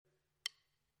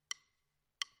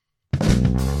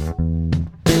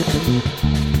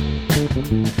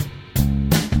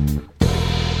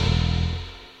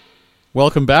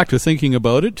Welcome back to Thinking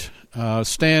About It.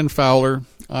 Stan Fowler,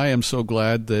 I am so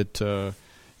glad that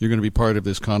you're going to be part of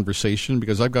this conversation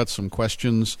because I've got some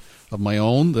questions of my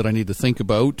own that I need to think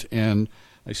about, and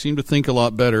I seem to think a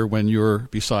lot better when you're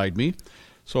beside me.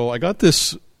 So I got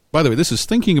this. By the way, this is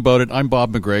Thinking About It. I'm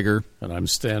Bob McGregor. And I'm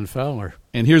Stan Fowler.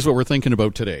 And here's what we're thinking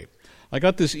about today. I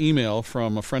got this email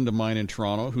from a friend of mine in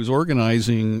Toronto who's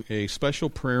organizing a special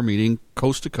prayer meeting,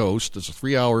 coast to coast. It's a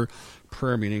 3-hour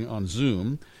prayer meeting on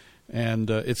Zoom. And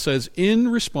it says, in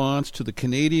response to the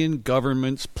Canadian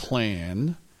government's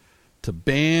plan to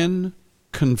ban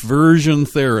conversion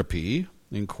therapy,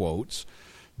 in quotes,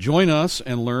 join us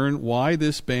and learn why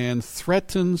this ban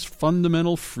threatens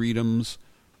fundamental freedoms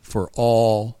for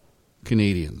all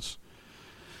Canadians.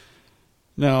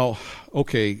 Now,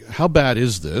 okay, how bad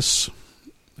is this?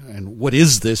 And what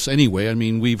is this anyway? I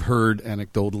mean, we've heard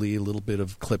anecdotally a little bit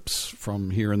of clips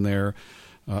from here and there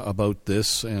about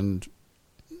this, and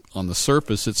on the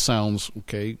surface, it sounds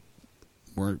okay.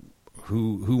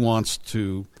 Who wants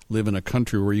to live in a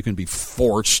country where you can be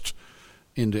forced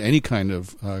into any kind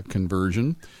of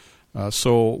conversion?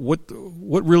 So, what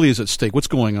really is at stake? What's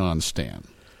going on, Stan?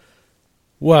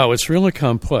 Wow, it's really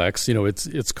complex. You know,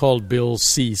 it's called Bill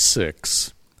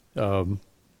C-6. Now,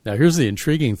 here's the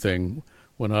intriguing thing.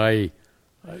 When I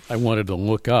wanted to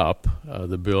look up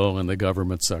the bill and the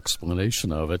government's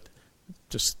explanation of it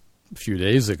just a few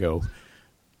days ago,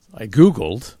 I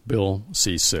Googled Bill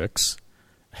C-6,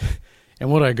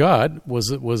 and what I got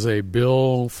was a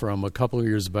bill from a couple of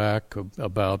years back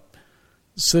about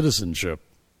citizenship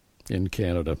in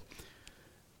Canada.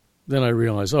 Then I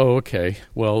realized, so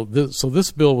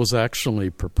this bill was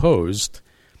actually proposed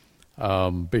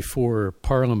before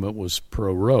Parliament was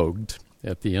prorogued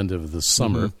at the end of the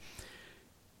summer,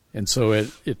 and so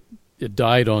it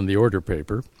died on the order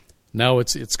paper. Now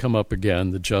it's come up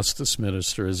again. The Justice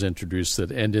Minister has introduced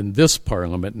it, and in this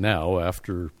Parliament now,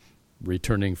 after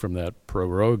returning from that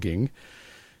proroguing,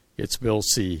 it's Bill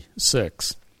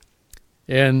C-6.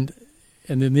 And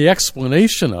in the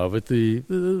explanation of it,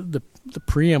 the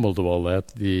preamble to all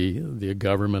that, the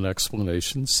government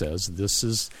explanation says this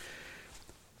is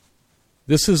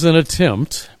an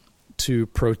attempt to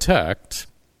protect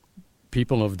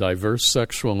people of diverse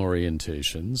sexual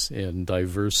orientations and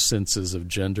diverse senses of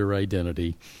gender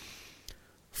identity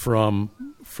from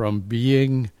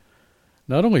being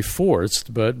not only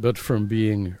forced, but from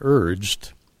being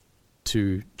urged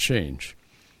to change,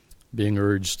 being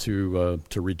urged to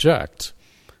reject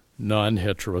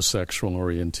non-heterosexual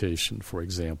orientation, for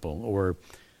example,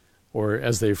 or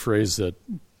as they phrase it,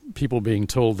 people being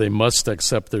told they must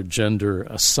accept their gender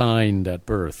assigned at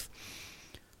birth.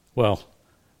 Well,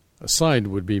 assigned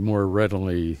would be more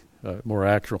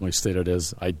accurately stated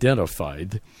as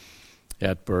identified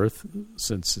at birth,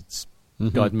 since it's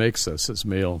God makes us as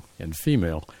male and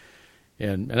female,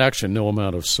 and actually no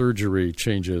amount of surgery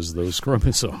changes those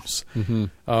chromosomes.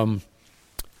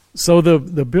 So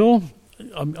the bill,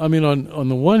 I mean, on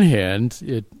the one hand,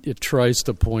 it tries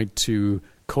to point to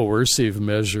coercive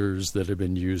measures that have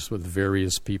been used with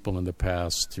various people in the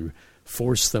past to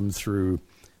force them through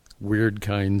weird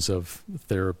kinds of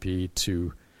therapy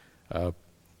to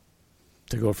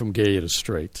go from gay to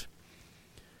straight.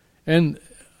 And,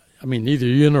 I mean, neither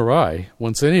you nor I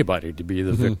wants anybody to be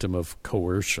the victim of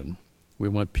coercion. We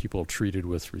want people treated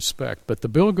with respect. But the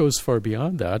bill goes far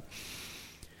beyond that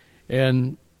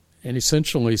and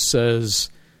essentially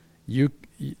says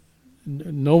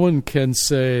no one can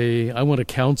say, I want to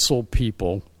counsel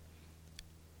people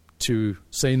to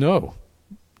say no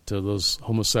to those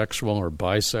homosexual or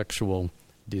bisexual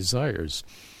desires.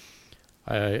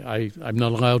 I'm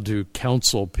not allowed to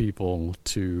counsel people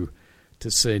to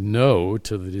say no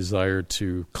to the desire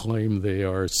to claim they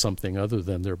are something other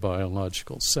than their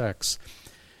biological sex.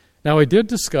 Now, I did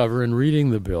discover in reading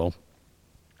the bill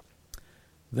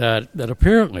that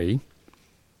apparently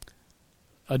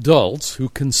adults who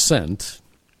consent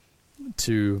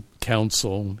to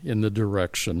counsel in the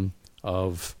direction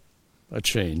of a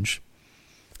change,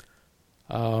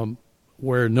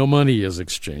 where no money is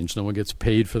exchanged, no one gets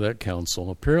paid for that counsel.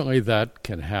 Apparently that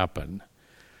can happen.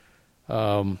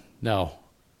 Now,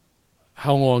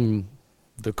 how long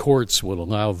the courts will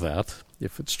allow that,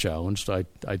 if it's challenged,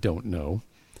 I don't know.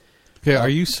 Okay, are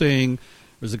you saying,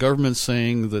 is the government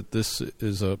saying that this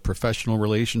is a professional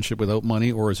relationship without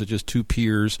money, or is it just two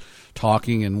peers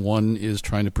talking and one is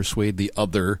trying to persuade the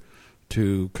other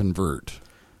to convert?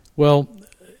 Well,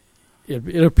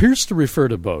 it appears to refer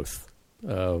to both.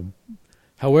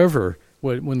 However,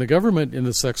 when the government in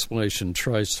this explanation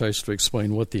tries to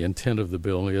explain what the intent of the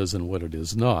bill is and what it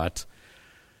is not,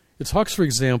 It talks, for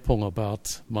example,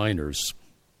 about minors.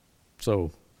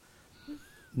 So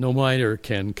no minor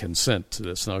can consent to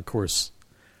this. Now, of course,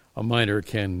 a minor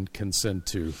can consent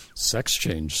to sex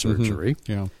change surgery.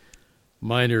 Yeah.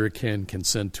 Minor can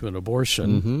consent to an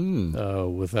abortion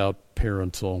without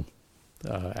parental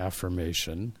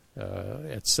affirmation,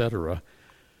 etc.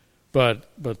 But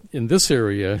in this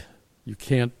area, you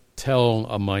can't tell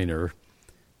a minor,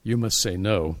 you must say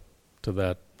no to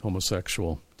that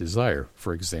homosexual desire,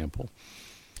 for example.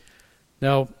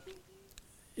 Now,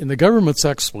 in the government's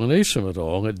explanation of it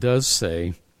all, it does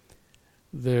say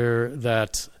there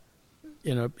that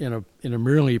in a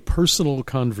merely personal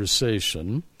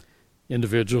conversation,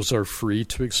 individuals are free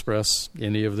to express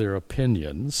any of their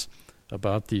opinions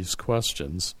about these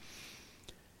questions.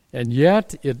 And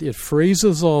yet it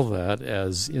phrases all that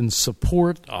as in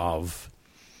support of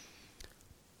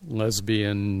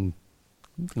lesbian,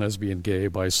 gay,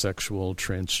 bisexual,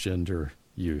 transgender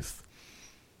youth.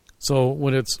 So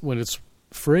when it's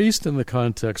phrased in the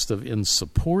context of in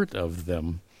support of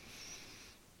them,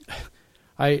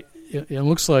 it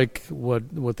looks like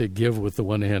what they give with the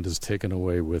one hand is taken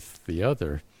away with the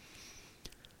other.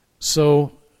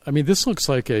 So, I mean, this looks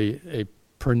like a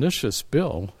pernicious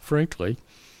bill, frankly.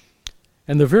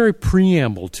 And the very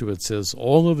preamble to it says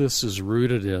all of this is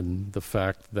rooted in the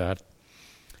fact that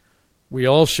we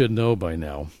all should know by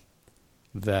now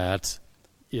that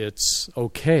it's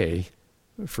okay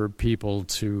for people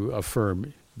to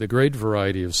affirm the great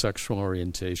variety of sexual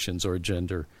orientations or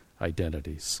gender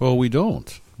identities. Well, we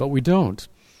don't. But we don't.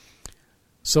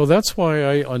 So that's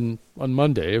why on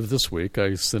Monday of this week,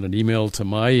 I sent an email to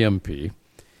my MP,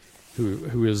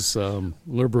 who is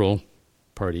Liberal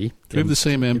Party. Do you have the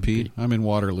same MP? I'm in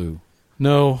Waterloo.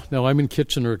 No, I'm in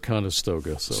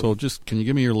Kitchener-Conestoga. So just, can you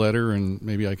give me your letter and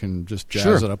maybe I can just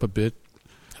jazz it up a bit?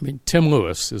 I mean, Tim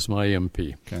Lewis is my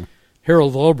MP. Okay.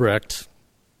 Harold Albrecht,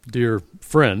 dear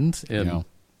friend and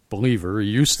believer, he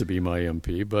used to be my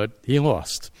MP, but he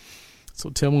lost. So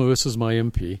Tim Lewis is my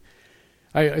MP.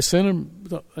 I sent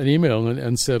him an email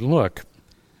and said, look,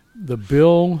 the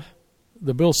bill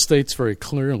states very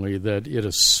clearly that it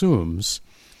assumes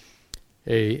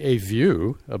a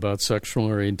view about sexual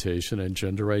orientation and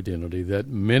gender identity that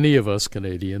many of us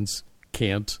Canadians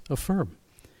can't affirm.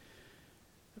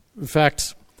 In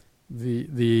fact,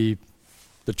 the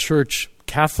Church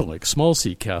Catholic, small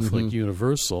c Catholic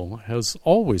Universal, has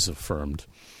always affirmed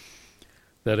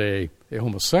that a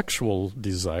homosexual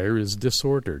desire is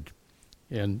disordered,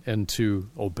 and to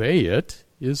obey it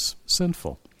is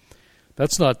sinful.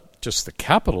 That's not just the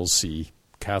capital C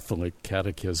Catholic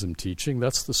Catechism teaching,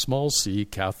 that's the small c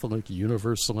Catholic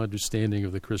universal understanding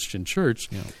of the Christian Church.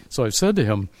 Yeah. So I've said to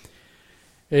him,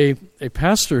 a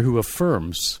pastor who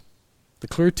affirms the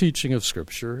clear teaching of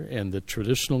Scripture and the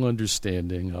traditional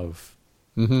understanding of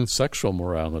sexual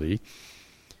morality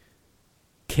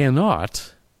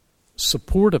cannot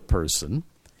support a person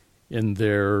in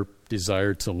their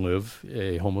desire to live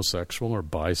a homosexual or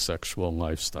bisexual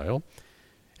lifestyle.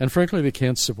 And frankly, they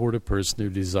can't support a person who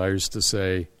desires to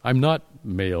say, I'm not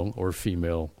male or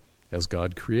female as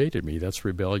God created me. That's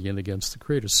rebellion against the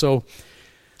Creator. So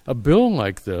a bill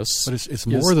like this... But it's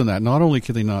more than that. Not only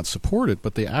can they not support it,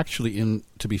 but they actually,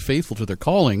 to be faithful to their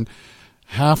calling,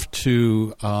 have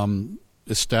to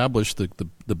establish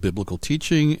the biblical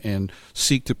teaching and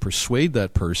seek to persuade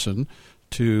that person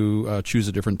to choose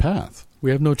a different path.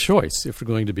 We have no choice if we're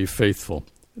going to be faithful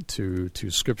to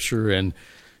Scripture and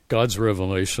God's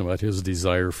revelation about His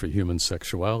desire for human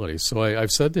sexuality. So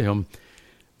I've said to him,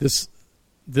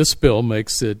 this bill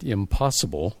makes it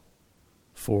impossible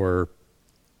for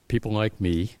people like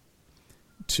me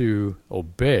to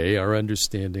obey our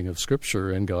understanding of Scripture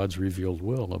and God's revealed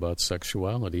will about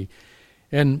sexuality.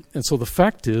 And so the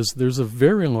fact is, there's a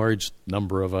very large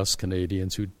number of us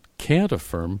Canadians who can't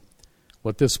affirm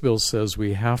what this bill says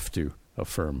we have to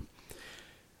affirm.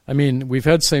 I mean, we've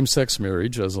had same-sex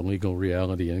marriage as a legal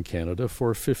reality in Canada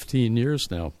for 15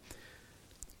 years now.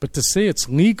 But to say it's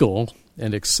legal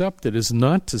and accepted is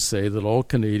not to say that all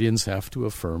Canadians have to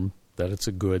affirm that it's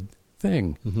a good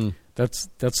thing.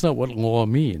 That's not what law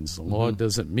means. The law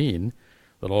doesn't mean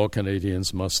that all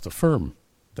Canadians must affirm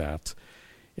that.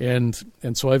 And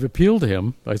so I've appealed to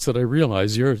him. I said, I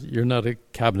realize you're not a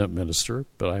cabinet minister,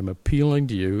 but I'm appealing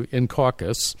to you in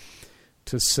caucus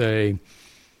to say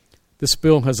this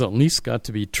bill has at least got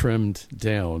to be trimmed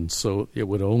down so it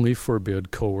would only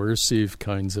forbid coercive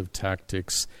kinds of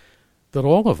tactics that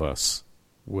all of us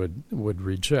would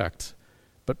reject.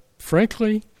 But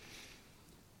frankly,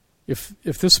 if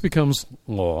this becomes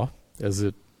law, as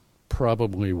it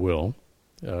probably will,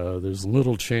 there's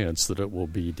little chance that it will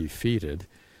be defeated.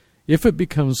 If it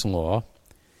becomes law,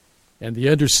 And the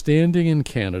understanding in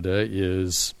Canada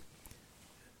is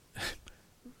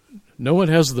no one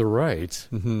has the right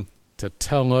to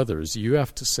tell others, you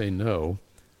have to say no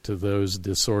to those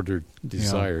disordered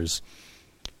desires. Yeah.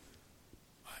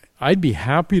 I'd be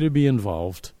happy to be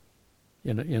involved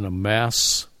in a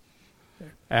mass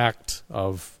act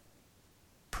of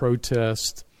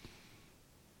protest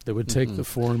that would take the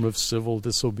form of civil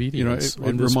disobedience.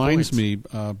 It reminds me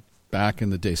back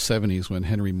in the 70s when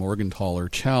Henry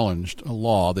Morgentaler challenged a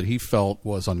law that he felt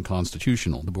was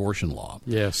unconstitutional, the abortion law.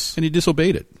 Yes. And he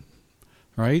disobeyed it,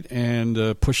 right?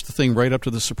 And pushed the thing right up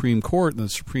to the Supreme Court, and the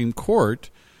Supreme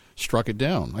Court struck it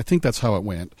down. I think that's how it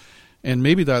went. And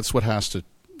maybe that's what has to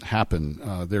happen.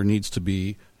 There needs to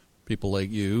be people like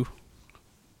you,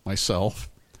 myself,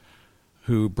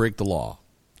 who break the law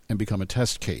and become a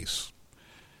test case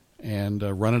and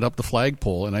run it up the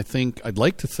flagpole. And I'd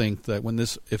like to think that when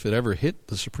if it ever hit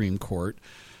the Supreme Court,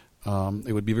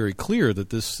 it would be very clear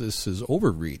that this is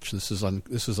overreach. This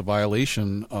is a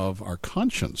violation of our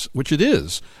conscience, which it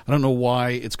is. I don't know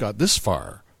why it's got this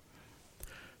far.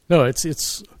 No, it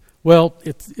is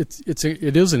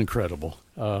incredible.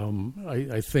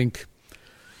 I think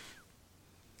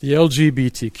the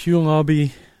LGBTQ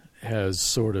lobby has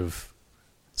sort of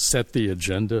set the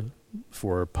agenda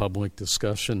for public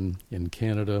discussion in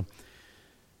Canada.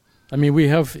 I mean, we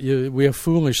have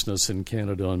foolishness in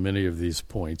Canada on many of these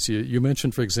points. You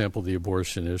mentioned, for example, the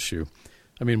abortion issue.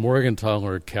 I mean,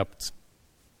 Morgentaler kept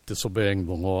disobeying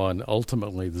the law, and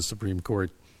ultimately the Supreme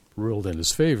Court ruled in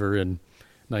his favor in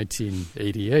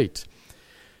 1988.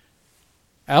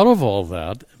 Out of all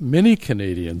that, many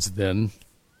Canadians then,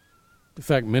 in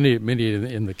fact, many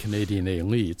in the Canadian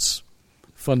elites,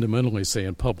 fundamentally say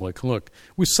in public, look,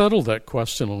 we settled that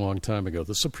question a long time ago.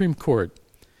 The Supreme Court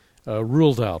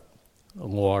ruled out a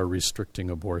law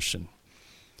restricting abortion.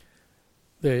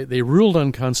 They ruled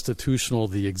unconstitutional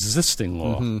the existing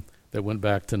law that went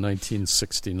back to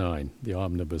 1969, the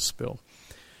Omnibus Bill.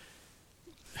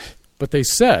 But they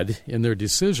said in their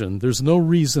decision, there's no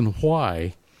reason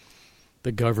why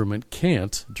the government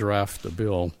can't draft a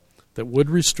bill that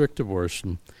would restrict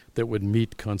abortion that would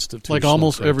meet constitutional like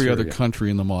almost criteria. Every other country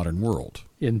in the modern world.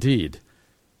 Indeed.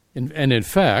 And in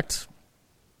fact,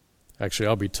 actually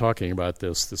I'll be talking about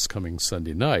this coming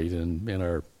Sunday night in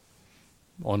our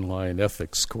online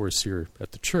ethics course here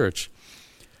at the church.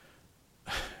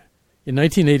 In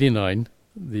 1989,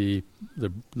 the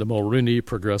Mulroney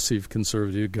progressive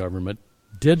conservative government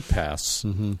did pass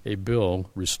a bill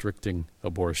restricting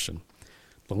abortion.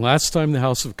 The last time the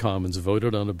House of Commons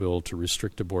voted on a bill to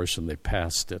restrict abortion, they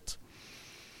passed it.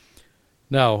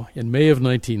 Now, in May of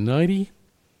 1990,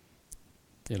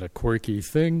 in a quirky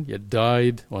thing, it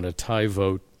died on a tie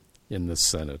vote in the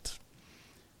Senate.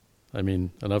 I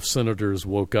mean, enough senators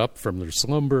woke up from their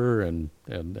slumber and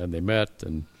they met,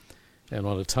 and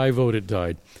on a tie vote it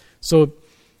died. So,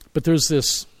 but there's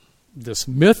this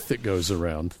myth that goes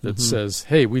around that says,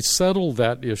 hey, we settled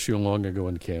that issue long ago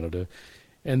in Canada.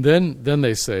 And then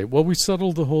they say, well, we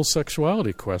settled the whole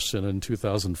sexuality question in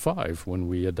 2005 when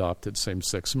we adopted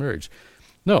same-sex marriage.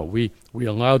 No, we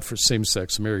allowed for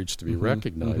same-sex marriage to be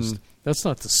recognized. That's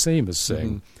not the same as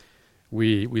saying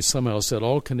we somehow said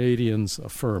all Canadians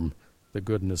affirm the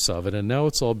goodness of it, and now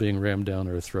it's all being rammed down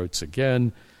our throats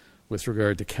again with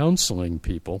regard to counseling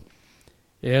people.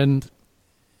 And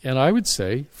I would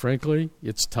say, frankly,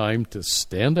 it's time to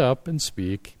stand up and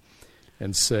speak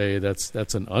and say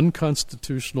that's an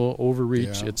unconstitutional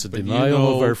overreach. It's a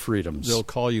denial of our freedoms. They'll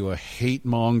call you a hate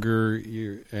monger,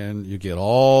 and you get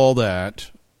all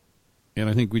that. And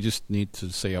I think we just need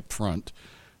to say up front,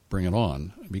 bring it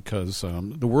on, because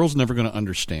the world's never going to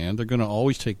understand. They're going to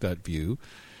always take that view.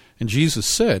 And Jesus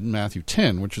said in Matthew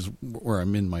 10, which is where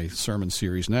I'm in my sermon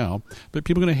series now, but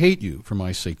people are going to hate you for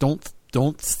my sake. Don't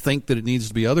think that it needs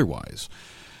to be otherwise.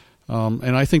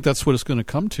 And I think that's what it's going to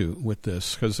come to with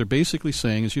this, because they're basically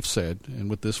saying, as you've said, and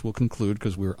with this we'll conclude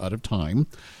because we're out of time,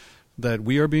 that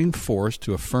we are being forced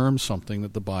to affirm something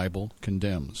that the Bible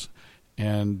condemns.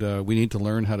 And we need to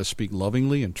learn how to speak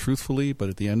lovingly and truthfully, but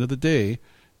at the end of the day,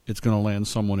 it's going to land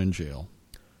someone in jail.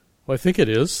 Well, I think it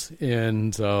is.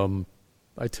 And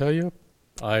I tell you,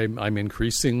 I'm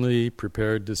increasingly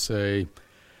prepared to say,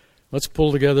 let's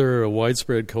pull together a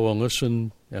widespread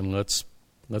coalition and let's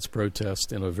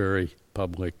protest in a very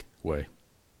public way.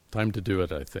 Time to do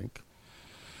it, I think.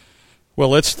 Well,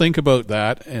 let's think about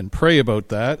that and pray about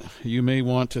that. You may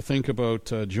want to think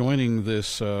about joining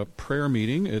this prayer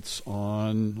meeting. It's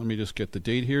on, let me just get the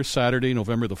date here, Saturday,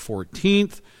 November the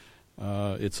 14th.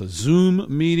 It's a Zoom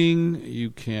meeting.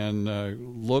 You can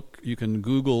you can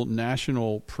Google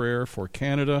National Prayer for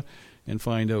Canada, and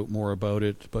find out more about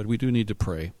it, but we do need to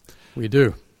pray. We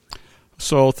do.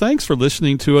 So thanks for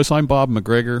listening to us. I'm Bob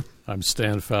McGregor. I'm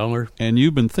Stan Fowler. And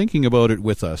you've been thinking about it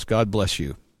with us. God bless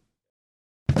you.